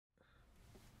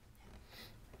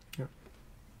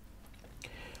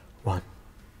1,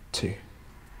 2,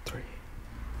 3.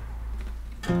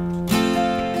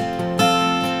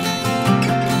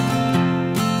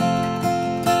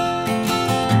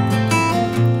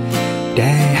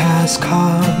 Day has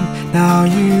come, now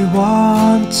you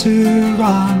want to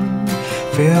run.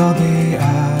 Feel the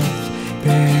earth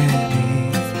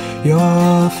beneath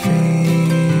your feet,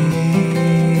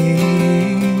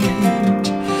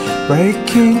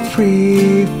 breaking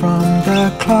free from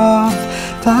the cloth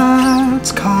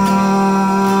that covers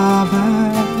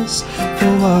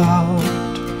the world,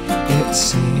 it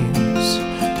seems,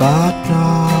 but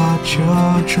not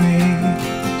your dreams.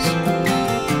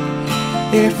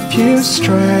 If you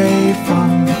stray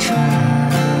from the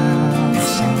trail,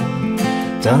 son,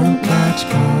 don't let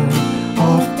go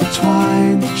of the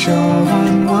twine that you're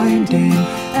unwinding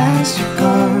as you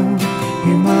go.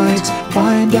 You might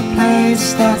find a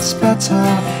place that's better,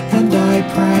 and I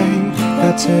pray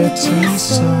that it is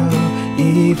so.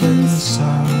 Even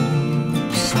so,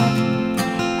 son,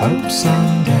 hope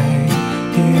someday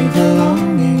you're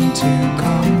longing to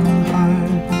come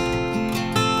home.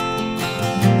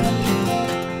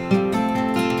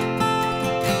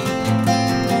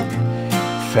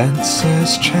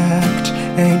 Fences checked,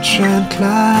 ancient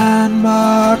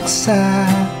landmarks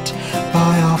set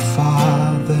by our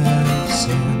fathers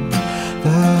in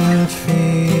the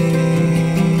field,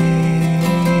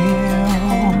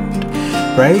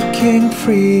 breaking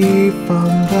free from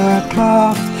the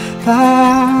cloth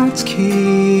that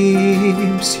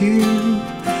keeps you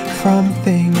from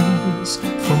things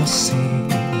foreseen.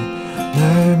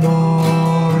 No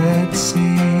more it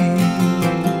seems.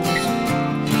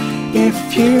 If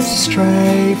you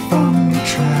stray from the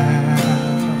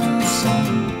trail, son,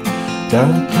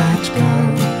 don't let go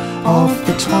of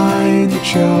the twine that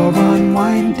you're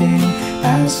unwinding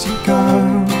as you go.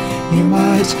 You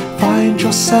might find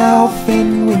yourself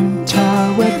in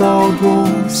winter with old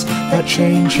wounds that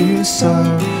change you so.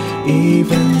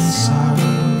 Even so,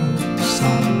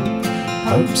 son,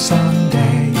 hope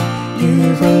someday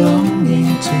you're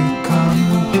longing to come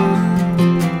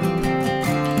home.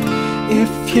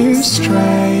 If you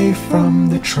stray from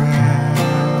the trail,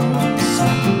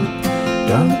 son,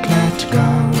 don't let go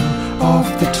of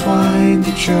the twine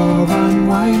that you're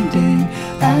unwinding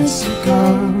as you go.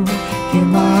 You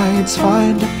might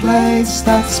find a place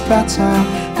that's better,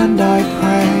 and I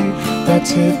pray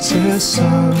that it is so.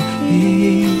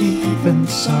 Even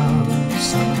so,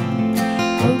 son,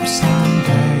 hope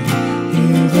someday